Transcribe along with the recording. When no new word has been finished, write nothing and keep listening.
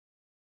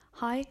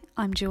Hi,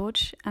 I'm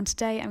George, and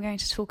today I'm going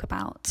to talk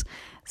about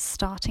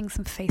starting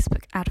some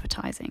Facebook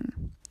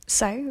advertising.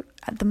 So,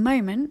 at the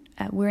moment,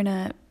 we're in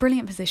a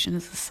brilliant position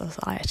as a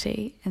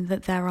society in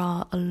that there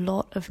are a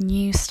lot of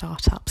new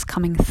startups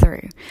coming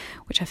through,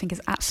 which I think is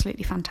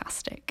absolutely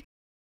fantastic.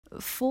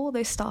 For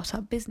those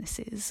startup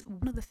businesses,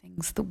 one of the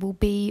things that will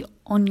be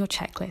on your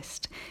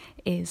checklist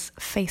is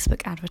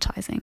Facebook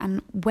advertising.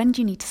 And when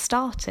do you need to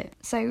start it?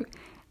 So,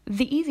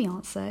 the easy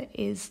answer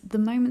is the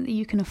moment that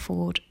you can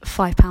afford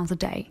 £5 a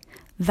day.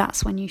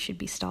 That's when you should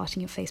be starting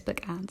your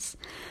Facebook ads.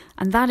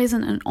 And that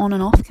isn't an on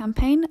and off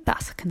campaign,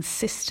 that's a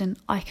consistent,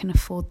 I can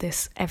afford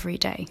this every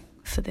day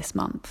for this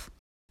month.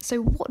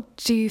 So what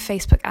do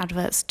Facebook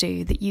adverts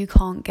do that you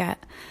can't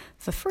get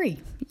for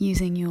free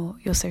using your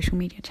social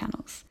media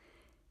channels?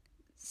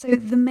 So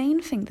the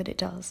main thing that it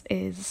does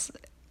is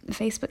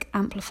Facebook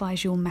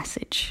amplifies your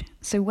message.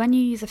 So when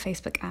you use a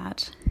Facebook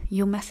ad,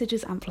 your message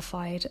is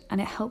amplified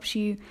and it helps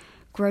you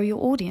grow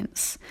your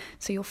audience.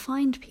 So you'll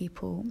find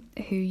people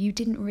who you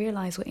didn't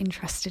realise were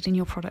interested in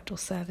your product or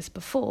service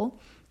before,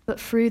 but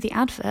through the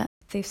advert,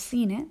 they've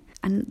seen it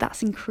and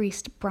that's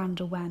increased brand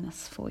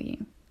awareness for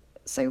you.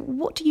 So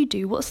what do you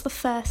do? What's the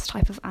first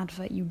type of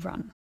advert you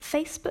run?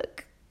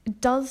 Facebook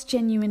does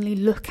genuinely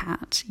look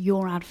at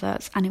your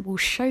adverts and it will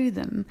show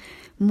them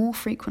more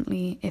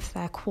frequently if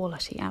they're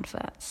quality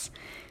adverts.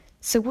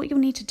 So what you'll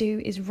need to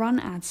do is run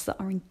ads that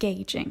are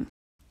engaging.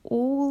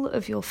 All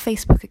of your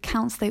Facebook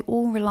accounts, they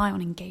all rely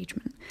on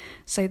engagement.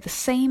 So the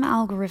same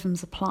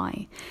algorithms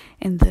apply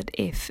in that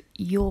if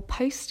your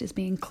post is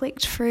being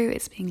clicked through,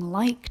 it's being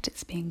liked,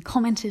 it's being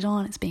commented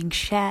on, it's being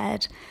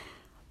shared,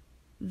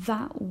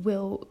 that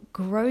will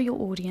grow your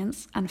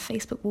audience and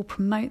Facebook will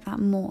promote that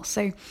more.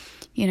 So,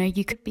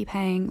 you could be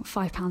paying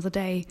 £5 a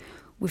day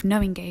with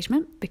no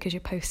engagement because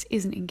your post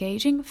isn't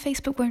engaging.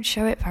 Facebook won't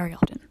show it very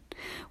often.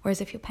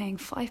 Whereas if you're paying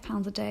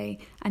 £5 a day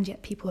and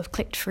yet people have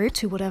clicked through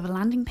to whatever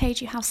landing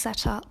page you have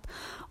set up,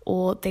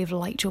 or they've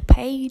liked your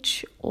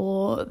page,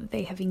 or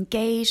they have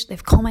engaged,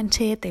 they've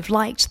commented, they've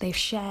liked, they've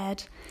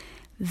shared,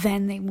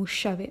 then they will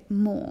show it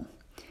more.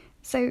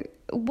 So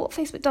what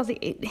Facebook does,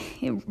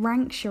 it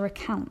ranks your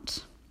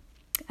account.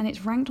 And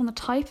it's ranked on the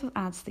type of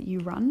ads that you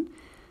run,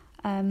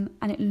 and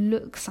it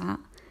looks at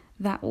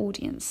that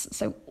audience.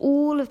 So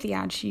all of the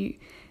ads you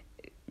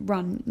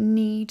run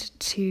need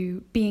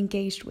to be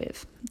engaged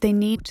with. They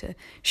need to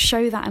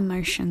show that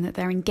emotion that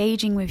they're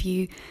engaging with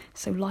you,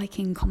 so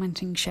liking,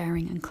 commenting,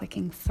 sharing, and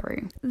clicking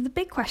through. The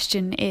big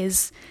question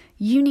is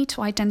you need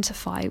to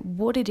identify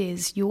what it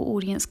is your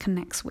audience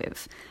connects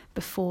with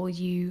before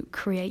you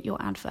create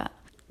your advert.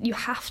 You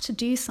have to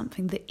do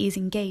something that is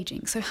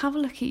engaging. So have a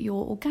look at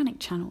your organic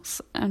channels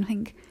and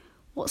think,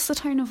 what's the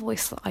tone of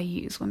voice that I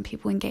use when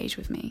people engage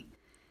with me?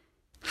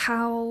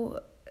 How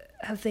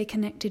have they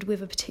connected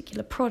with a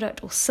particular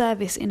product or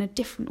service in a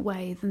different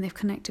way than they've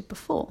connected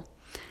before?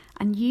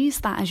 And use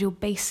that as your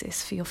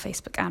basis for your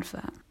Facebook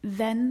advert.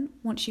 Then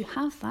once you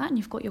have that and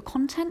you've got your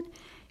content,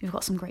 you've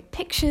got some great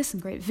pictures,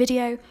 some great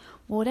video,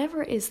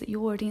 whatever it is that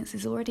your audience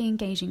is already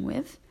engaging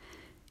with,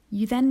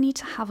 you then need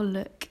to have a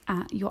look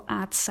at your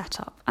ad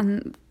setup,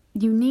 and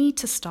you need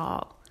to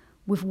start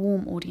with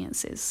warm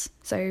audiences.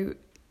 So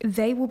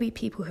they will be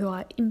people who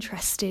are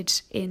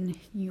interested in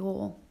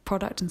your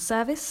product and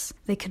service.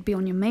 They could be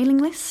on your mailing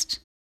list.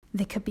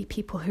 They could be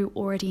people who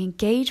already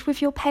engage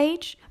with your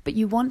page, but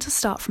you want to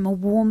start from a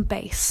warm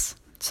base.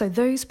 So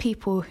those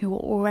people who are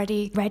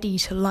already ready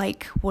to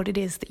like what it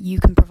is that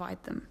you can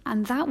provide them.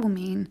 And that will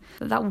mean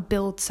that will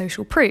build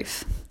social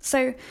proof.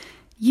 So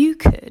you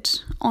could,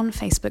 on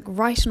Facebook,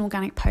 write an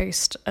organic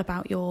post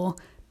about your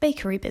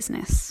bakery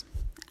business,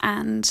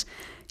 and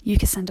you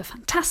could send a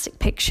fantastic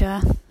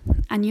picture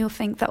and you'll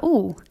think that,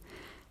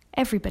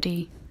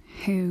 everybody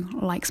who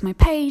likes my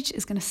page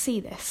is going to see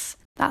this.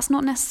 That's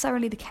not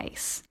necessarily the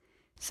case.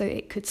 So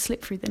it could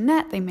slip through the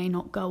net. They may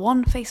not go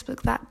on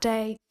Facebook that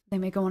day. They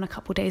may go on a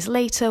couple of days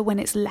later when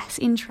it's less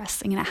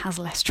interesting and it has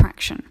less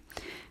traction.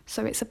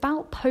 So it's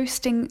about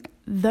posting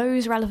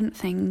those relevant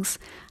things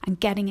and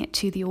getting it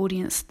to the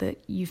audience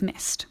that you've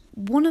missed.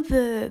 One of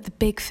the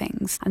big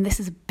things, and this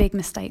is a big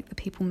mistake that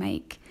people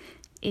make,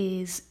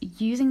 is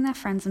using their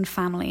friends and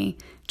family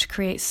to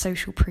create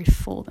social proof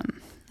for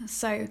them.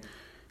 So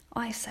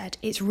I said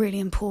it's really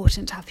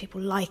important to have people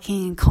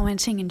liking and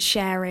commenting and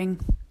sharing.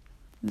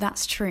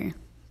 That's true,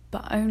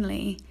 but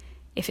only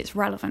if it's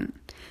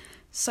relevant.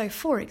 So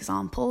for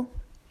example,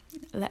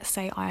 let's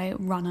say I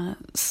run a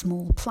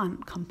small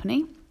plant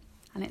company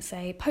and it's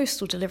a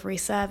postal delivery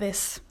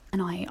service,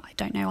 and I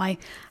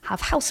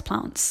have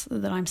houseplants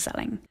that I'm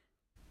selling.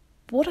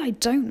 What I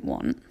don't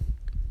want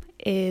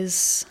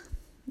is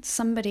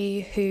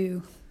somebody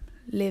who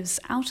lives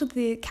out of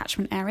the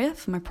catchment area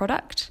for my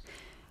product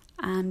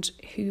and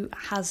who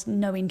has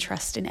no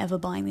interest in ever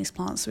buying these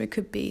plants. So it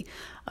could be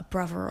a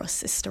brother or a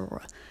sister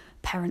or a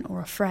parent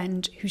or a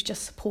friend who's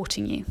just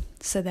supporting you.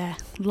 So they're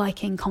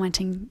liking,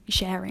 commenting,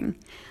 sharing,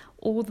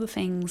 all the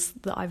things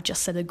that I've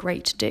just said are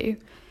great to do.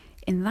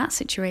 In that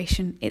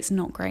situation, it's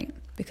not great,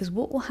 because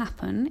what will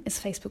happen is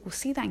Facebook will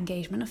see that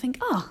engagement and think,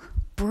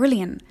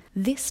 brilliant.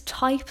 This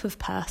type of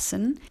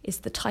person is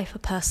the type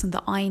of person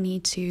that I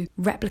need to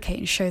replicate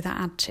and show that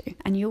ad to.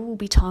 And you will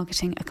be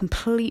targeting a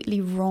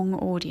completely wrong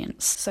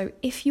audience. So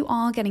if you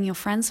are getting your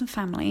friends and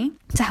family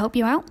to help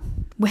you out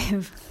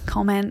with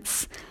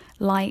comments,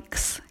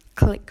 likes,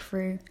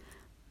 click-through,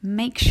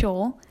 make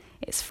sure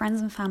it's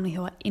friends and family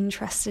who are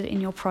interested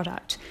in your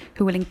product,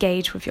 who will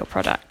engage with your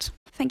product.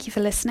 Thank you for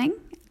listening.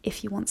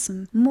 If you want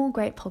some more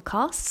great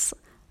podcasts,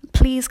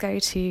 please go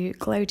to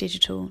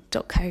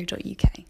glowdigital.co.uk.